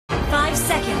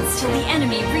seconds till the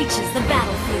enemy reaches the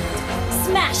battlefield.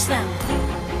 Smash them!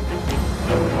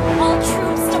 All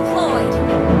troops deployed!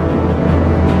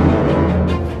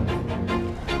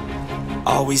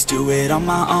 Always do it on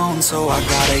my own, so I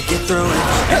gotta get through it.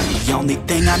 And the only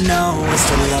thing I know is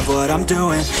to love what I'm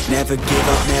doing. Never give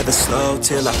up, never slow,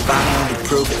 till I finally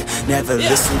prove it. Never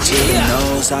listen to the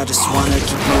no's, I just wanna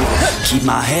keep moving. Keep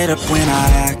my head up when I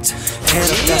act, head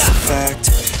up, that's a fact.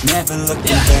 Never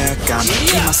looking back, I'ma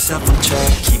keep myself on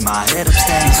track. Keep my head up,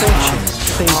 staying strong,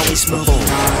 always moving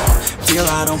on. Feel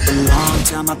I don't belong,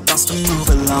 tell my thoughts to move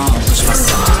along. Push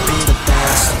myself to be the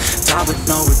best, die with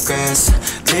no regrets.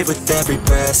 Live with every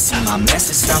breath, see my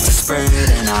message start to spread.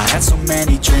 And I had so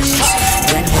many dreams,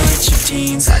 then you hit your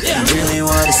teens. I ain't really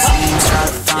what it seems, try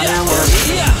to find out what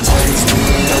it means. Always do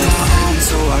it on my own,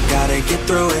 so I gotta get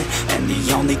through it. And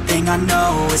the only thing I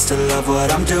know is to love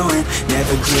what I'm doing.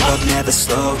 Never give up, never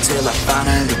slow, till I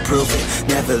finally prove it.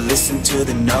 Never listen to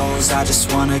the no's, I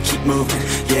just wanna keep moving.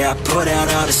 Yeah, I put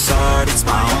out all this art, it's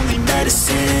my only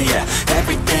medicine. Yeah,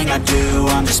 everything I do,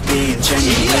 I'm just being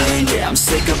genuine. Yeah, I'm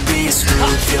sick of being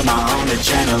screwed, feel my own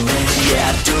adrenaline.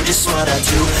 Yeah, I do just what I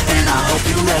do, and I hope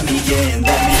you let me in,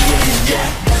 yeah.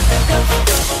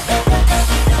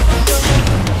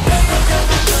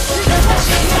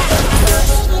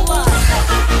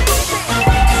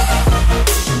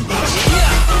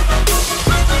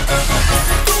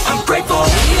 I'm grateful, oh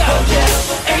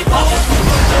yeah, able, oh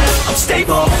yeah, I'm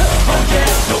stable, oh yeah,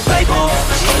 no label,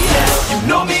 oh yeah, you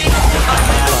know me, I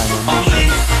have only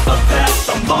a path,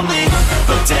 I'm lonely,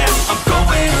 but damn, I'm going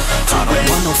to win. I don't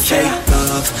want no fake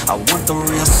love, I want the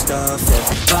real stuff.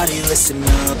 Everybody listen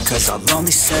up, cause I'll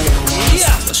only say it once.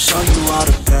 I'll show you all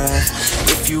the path,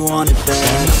 if you want it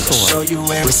bad. I'll show you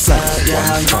where it's at, yeah,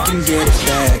 how you can get it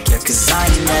back. Yeah, cause I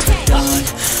ain't never done,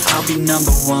 I'll be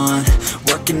number one.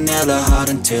 Working hella hard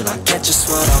until I get just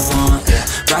what I want. Yeah,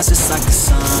 rises like the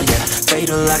sun, yeah,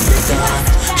 fatal like the dawn.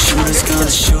 Shooters gonna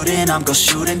shoot and I'm gonna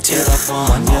shoot until I fall.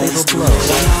 Always do it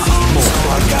on my own, so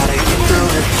I gotta get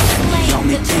through it. And the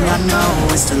only thing I know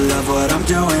is to love what I'm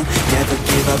doing. Never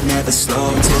give up, never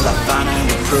slow, till I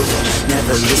finally prove it.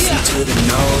 Never listen to the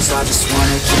no's, I just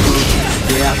wanna keep moving.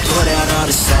 Yeah, I put out all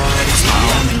this art, it's my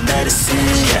only medicine.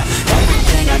 Yeah,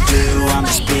 everything I do, I'm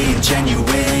just being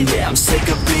genuine. Yeah, I'm sick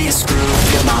of being screwed,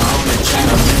 feel my own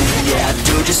adrenaline. Yeah, I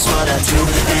do just what I do,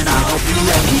 and I hope you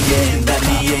let me in,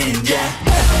 yeah.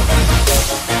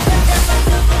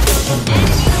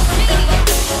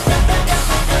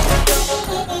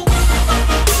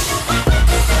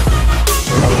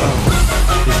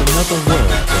 Another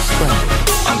word for splendid.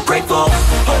 I'm grateful,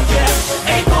 oh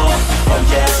yeah, able, oh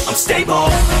yeah, I'm stable,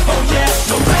 oh yeah,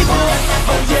 no label,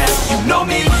 oh yeah, you know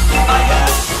me, I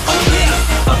have only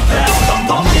a path, I'm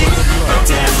lonely, but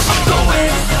damn, I'm going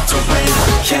to win,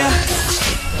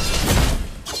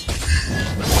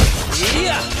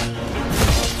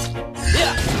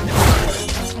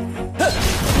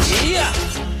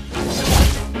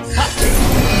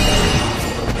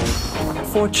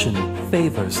 Fortune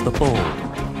favors the bold.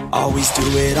 Always do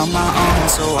it on my own,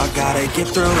 so I gotta get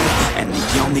through it. And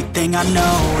the only thing I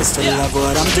know is to love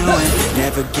what I'm doing.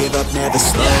 Never give up, never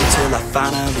slow, till I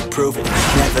finally prove it.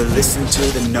 Never listen to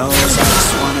the no's, I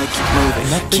just wanna keep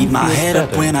moving. Keep my head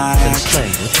up when I act,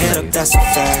 head up, that's a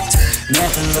fact.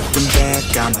 Never looking back,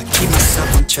 I'ma keep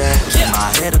myself on track. Keep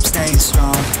my head up, staying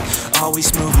strong,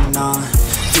 always moving on.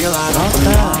 Feel I don't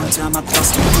belong, tell my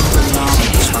thoughts to move along.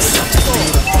 Push myself to be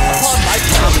the best,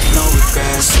 die with no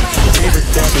regrets. Live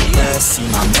with every breath, see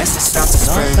my message start to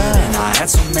spread. And I had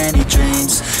so many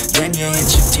dreams, then you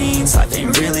hit your teens. Life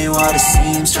ain't really what it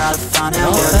seems, try to find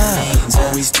out what it means.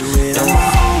 Always do it on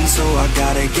my own, so I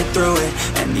gotta get through it.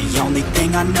 And the only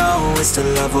thing I know is to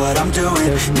love what I'm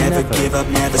doing. Never give up,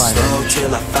 never slow,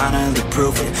 till I finally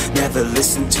prove it. Never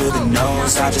listen to the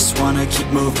no's, I just wanna keep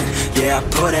moving. Yeah, I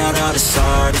put out all this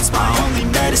art, it's my only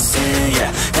medicine.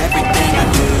 Yeah, everything I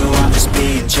do, I'm just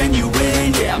being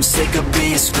genuine. Yeah, I'm sick of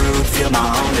being screwed, feel my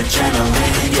own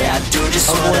adrenaline. Yeah, I do just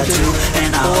what I do,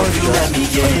 and I hope you let me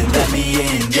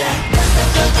in, yeah.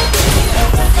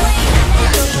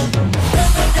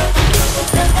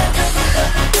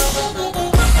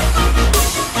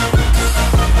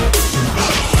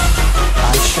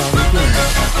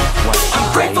 I'm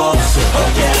grateful, oh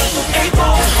yeah, able,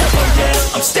 oh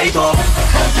yeah, I'm stable,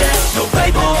 oh yeah, no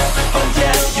label, oh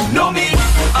yeah, you know me,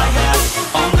 I have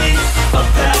only a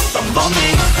path, I'm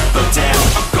lonely, but damn,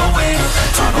 I'm going to win.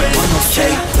 I want no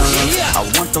fake love, I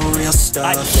want the real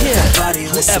stuff. Everybody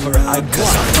listen up,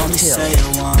 cause I'll only say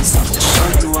it once. I'm gonna show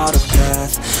you all the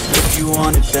path, if you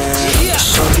want it bad. I'm gonna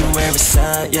show you where it's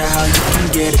at, yeah, how you can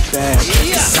get it back.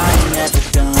 Cause I ain't never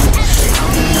done, I'm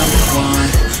the number one.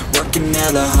 working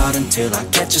hella hard until I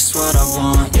get just what I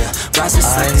want, yeah. Rises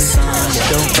like the sun, yeah.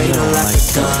 Fatal like a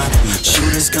gun.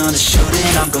 Shooters gonna shoot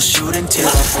it, I'm gonna shoot until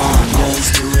I fall.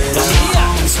 Always do it on my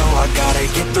own, so I gotta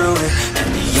get through it.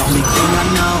 And the only thing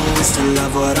I know is to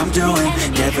love what I'm doing.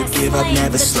 Never give up,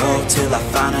 never slow, till I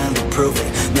finally prove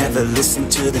it. Never listen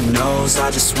to the no's,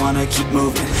 I just wanna keep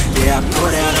moving. Yeah, I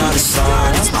put out all this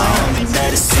art, it's my only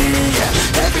medicine, yeah.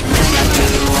 Everything I do,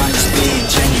 I'm just being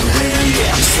genuine,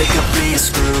 yeah. I'm sick of being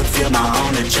screwed, feel my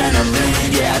own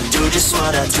adrenaline, yeah. I do just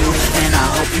what I do, and I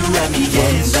hope you let me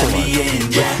in,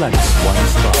 yeah. Reflects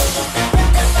one's thoughts.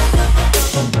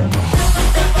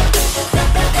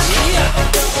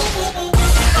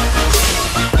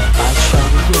 I shall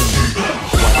regain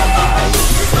what I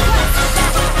deserve.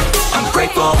 I'm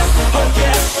grateful, oh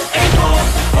yeah, able,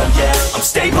 oh yeah, I'm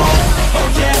stable, oh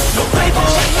yeah, no label,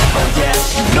 oh yeah,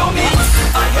 you know me,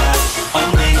 I have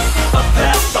only a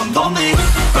path, I'm lonely,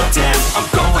 but damn, I'm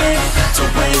going to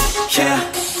win, yeah.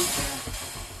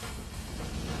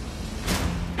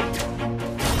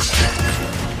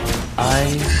 I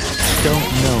don't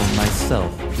know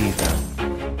myself either.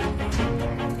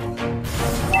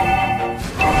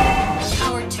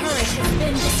 Our turret has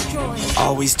been destroyed.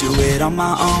 Always do it on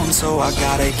my own, so I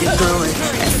gotta get through it.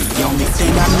 And the only thing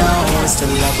I know is to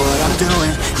love what I'm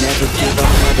doing. Never give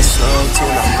up, never slow, till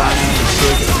I finally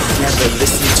prove it. Never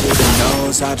listen to the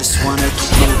no's, I just wanna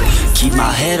keep moving. Keep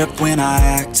my head up when I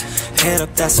act, head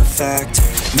up, that's a fact.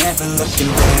 Never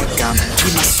looking back, I'ma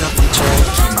keep myself in check.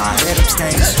 Keep my head up,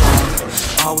 staying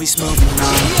strong, always moving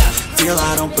on. Feel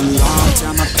I don't belong,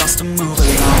 tell my thoughts to move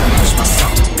along. Push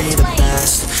myself to be the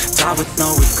best, die with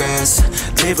no regrets.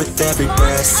 Live with every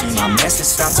breath, see my message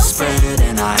start to spread.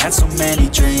 And I had so many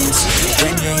dreams,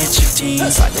 when you hit your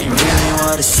teens, life ain't really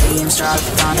what it seems. Try to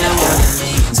find out what it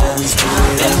means. Always do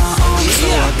it on my own, so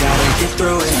I gotta get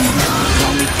through it. The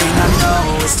only thing I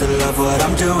know is to love what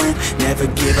I'm doing. Never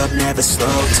give up, never slow,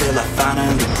 till I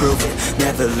finally prove it.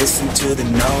 Never listen to the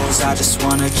no's, I just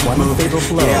wanna keep moving.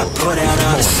 Yeah, I put out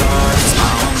all the stars, it's my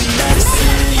only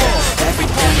medicine, yeah.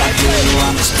 Everything I do,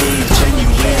 I'm just being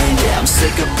genuine, yeah. I'm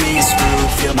sick of being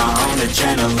screwed, feel my own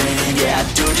adrenaline, yeah. I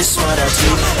do just what I do,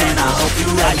 and I hope you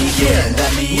let me in,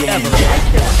 yeah.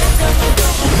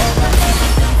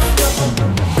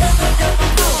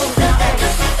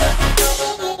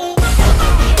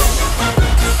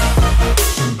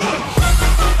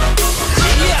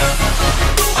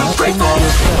 I'm grateful, oh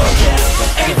yeah,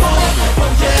 able, oh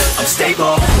yeah, I'm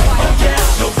stable, oh yeah,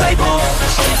 no label,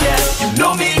 oh yeah, you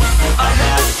know me, I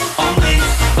have only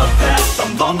a path,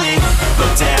 I'm lonely,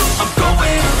 but damn, I'm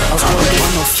going to win,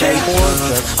 no fake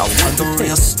love, I want the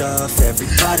real stuff,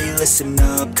 everybody listen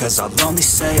up, cause I'll only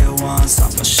say it once, I'm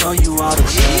gonna show you all the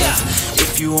love,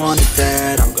 if you want it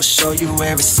bad, I'm gonna show you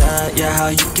where it's at, yeah, how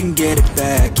you can get it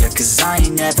back, yeah, cause I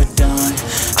ain't never done,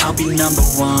 I'll be number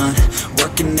one,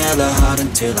 working hella hard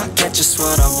until I get just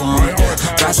what I want, yeah.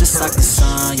 Rises like the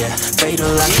sun, yeah, fatal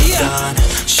like a gun.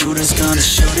 Shooters gonna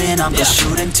shoot it, I'm gonna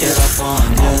shoot until I fall.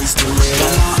 Always do it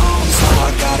on my own, so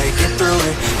I gotta get through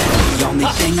it. And the only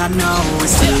thing I know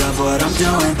is to love what I'm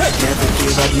doing. Never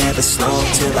give up, never slow,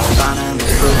 till I finally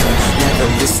prove it. Never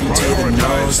listen to the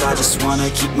no's, I just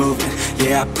wanna keep moving.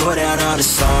 Yeah, I put out all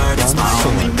this art, it's my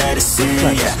only medicine,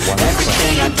 yeah.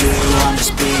 Everything I do, I'm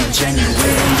just being genuine,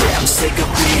 yeah. I'm sick of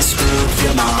being screwed,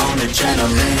 feel my own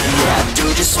adrenaline, yeah. I do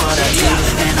just what I do,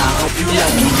 and I hope you let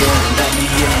me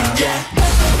in, yeah.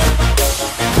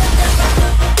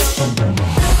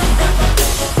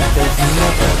 There's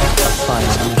never a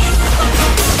final mission.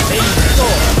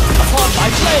 Upon my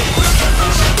blade!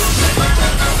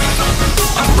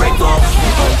 I'm grateful,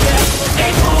 oh yeah,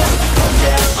 able, oh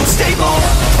yeah, I'm stable,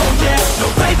 oh yeah, no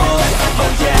label,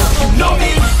 oh yeah, you know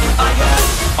me, I have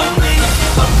only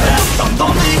a path, I'm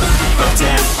lonely, but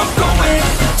damn, I'm going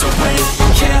to win,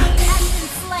 yeah.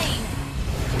 Slain.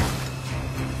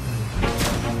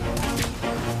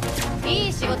 い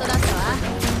い仕事だったわ。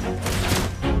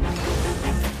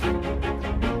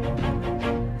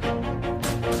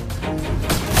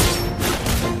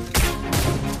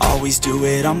Always do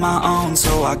it on my own,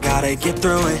 so I gotta get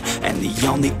through it. And the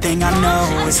only thing I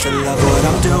know is to love what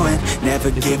I'm doing. Never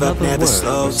give up, never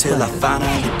slow, till I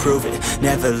finally prove it.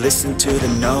 Never listen to the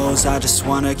no's, I just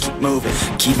wanna keep moving.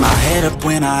 Keep my head up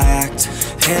when I act,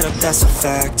 head up, that's a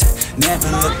fact. Never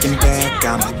looking back,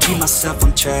 I'ma keep myself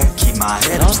on track. Keep my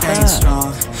head up, staying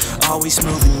strong, always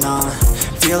moving on.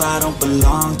 Feel I don't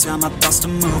belong, tell my thoughts to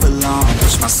move along.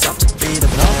 Push myself to be the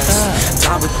best,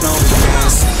 die with no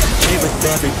regrets. Live with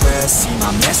every breath, See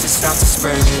my message start to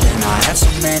spread, and I had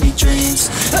so many dreams.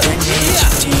 Then you hit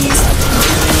your teens, like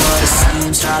really what it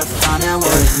seems. Try to find out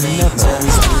what it means.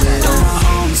 Always do it on my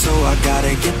own, so I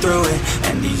gotta get through it.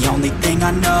 And the only thing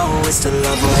I know is to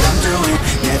love what I'm doing.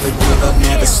 Never give up,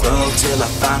 never slow, till I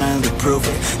finally prove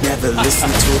it. Never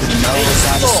listen to the no's,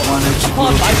 I just wanna keep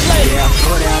moving. Yeah, I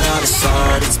put out all this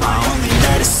art, it's my only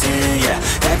medicine. Yeah,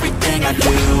 everything I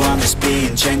do, I'm just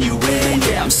being genuine.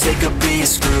 Yeah, I'm sick of being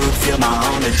screwed, feel my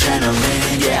own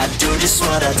adrenaline. Yeah, I do just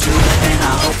what I do, and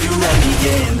I hope you let me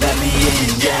in,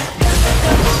 yeah.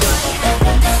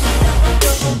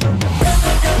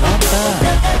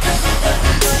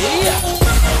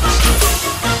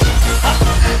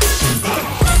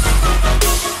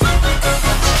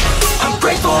 I'm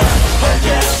grateful, oh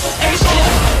yeah, able,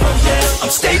 oh yeah, I'm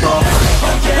stable,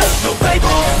 oh yeah, no label,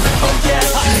 oh yeah,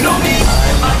 you know me,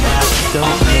 I have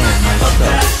only a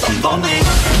path, I'm lonely,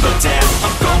 but damn,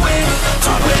 I'm going to win.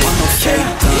 I want no fake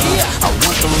love, I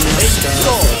want the real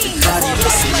stuff. Everybody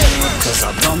listen up, cause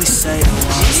I'll only say it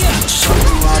once. I'll show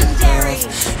you all the love,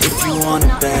 if you want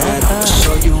it bad. I'll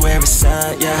show you where it's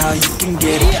at, yeah, how you can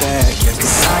get it back. Yeah,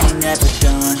 cause I ain't never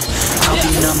done, I'll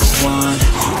be number one.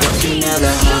 Working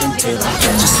hella hard until I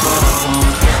get just what I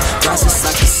want. Rises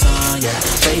like the sun, yeah,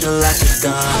 fatal like a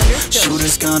gun.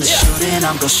 Shooters gonna shoot and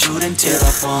I'm gonna shoot until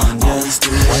I won. Yeah, let's do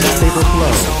it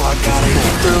alone, so I gotta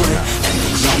get through it. And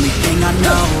the only thing I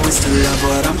know is to love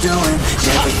what I'm doing.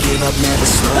 Never give up, never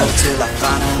slow, till I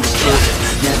finally prove it.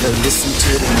 Never listen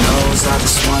to the no's, I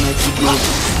just wanna keep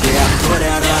moving. Yeah, I put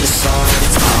out all this art,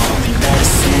 it's my only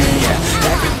medicine. Yeah,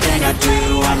 everything I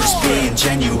do, I'm just being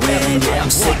genuine. Yeah,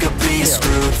 I'm sick of being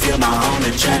screwed, feel my own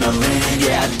adrenaline.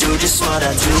 Yeah, I do just what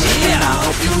I do, and I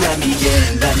hope you let me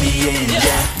in,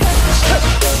 yeah.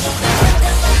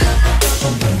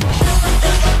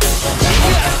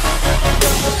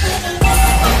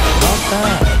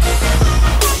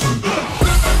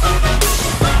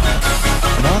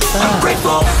 I'm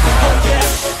grateful, oh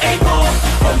yeah, able,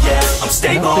 oh yeah, I'm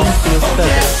stable, oh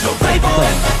yeah, no label,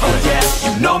 oh yeah,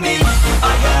 you know me,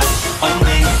 I have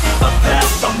only a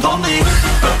path, I'm lonely,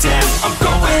 but damn, I'm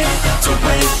going to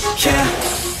win, yeah.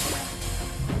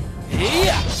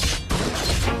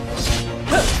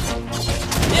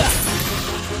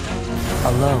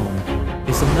 Alone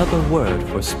is another word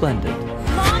for splendid.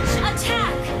 Launch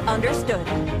attack! Understood.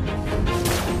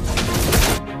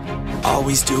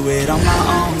 Always do it on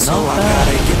my own, so I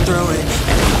gotta get through it.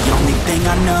 And the only thing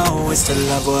I know is to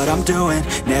love what I'm doing.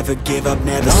 Never give up,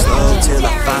 never slow, till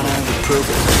I finally prove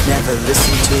it. Never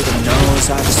listen to the no's,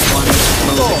 I just wanna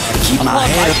keep moving. Keep my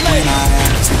head up when I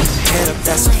act, head up,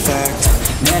 that's a fact.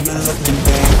 Never looking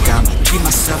back, I'ma keep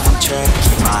myself on track.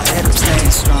 Keep my head up,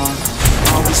 staying strong,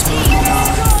 always moving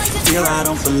on. Feel I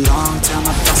don't belong, tell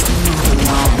my thoughts to move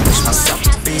along. Push myself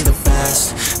to be the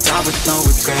best, die with no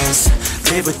regrets.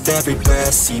 Live with every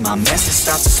breath, see my message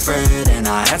start to spread. And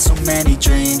I had so many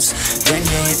dreams, then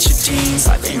you hit your teens.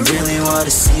 Life ain't really what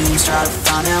it seems, try to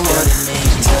find out what it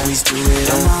means. Always do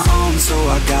it on my own, so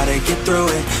I gotta get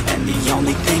through it. And the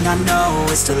only thing I know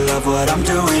is to love what I'm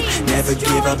doing. Never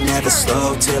give up, never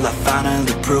slow, till I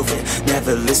finally prove it.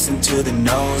 Never listen to the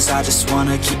no's, I just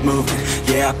wanna keep moving.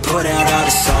 Yeah, I put out all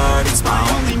this art, it's my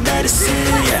only medicine.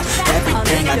 Yeah,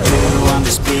 everything I do, I'm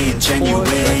just being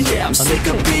genuine. Yeah, I'm sick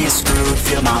of being screwed,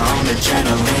 feel my own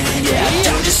adrenaline. Yeah, I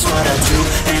do just what I do,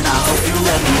 and I hope you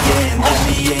let me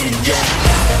in, yeah.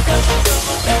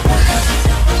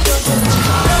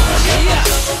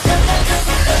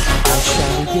 I shall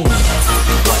regain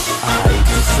what I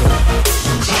deserve.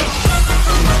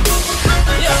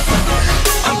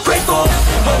 I'm grateful,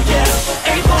 oh yeah,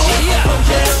 able, oh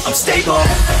yeah, I'm stable,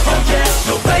 oh yeah,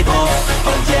 no label,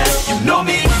 oh yeah, you know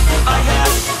me, I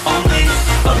have only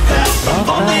a path, I'm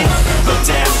lonely, but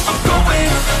damn, I'm going to win.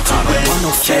 I want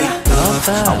no fake love,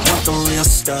 I want the real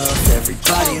stuff.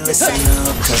 Everybody listen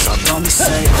up, cause I'll only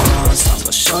say it once. I'm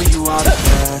gonna show you all the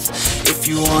path, if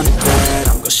you want it bad.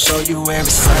 I'm gonna show you where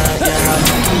it's at, yeah, how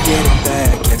you can get it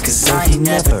back. Yeah, cause I ain't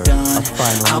never done,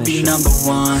 I'll be number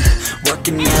one.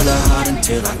 Working hella hard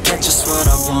until I get just what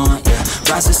I want, yeah.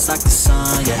 Rises like the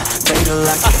sun, yeah, fatal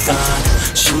like a gun.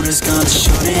 Shooters gonna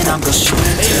shoot and I'm gonna shoot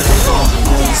until I fall.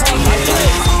 Always do it on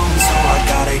my own, so I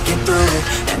gotta get through it.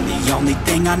 And the only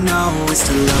thing I know is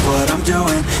to love what I'm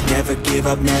doing. Never give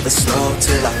up, never slow,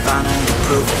 till I finally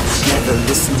prove it. Never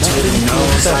listen to the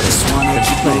no's, I just wanna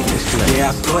keep moving. Yeah,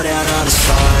 I put out all the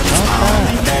art, it's my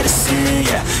only medicine.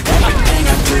 Yeah, everything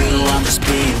I do, I'm just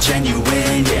being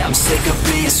genuine. Yeah, I'm sick of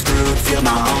being screwed, feel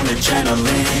my own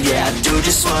adrenaline. Yeah, I do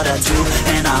just what I do,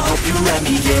 and I hope you let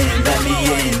me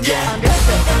in, yeah.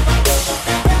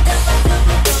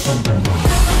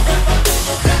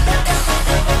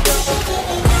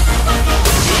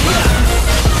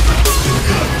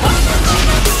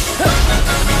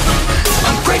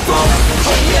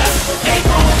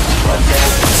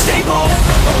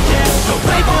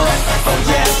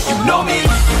 know me.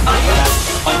 I have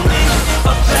only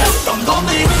a path, I'm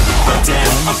lonely, but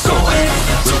damn, I'm going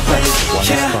to play,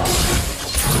 yeah.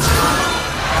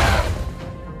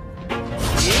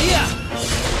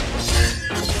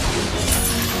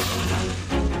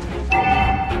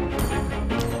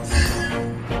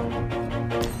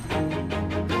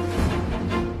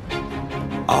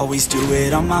 Always do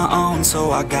it on my own,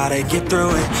 so I gotta get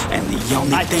through it. And the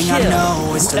only thing I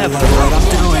know is to love what I'm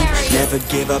doing. Never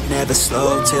give up, never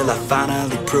slow, till I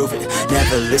finally prove it.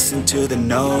 Never listen to the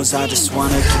no's, I just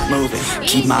wanna keep moving.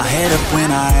 Keep my head up when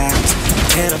I act,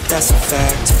 head up, that's a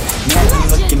fact. Never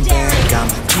looking back,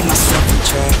 I'ma keep myself in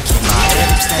check. Keep my head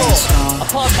up, staying strong,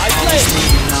 always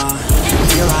moving on.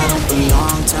 Feel I don't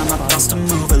belong, tell my thoughts to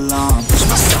move along. Push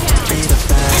myself to be the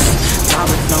best, die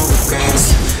with no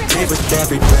regrets. Live with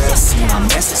every breath, see my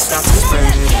message start to spread.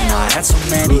 And I had so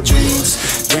many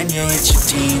dreams, then you hit your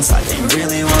teens. Life ain't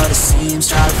really what it seems,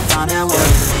 try to find out what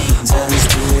it means. Always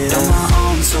do it on my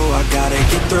own, so I gotta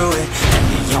get through it. And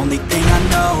the only thing I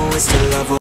know is to love what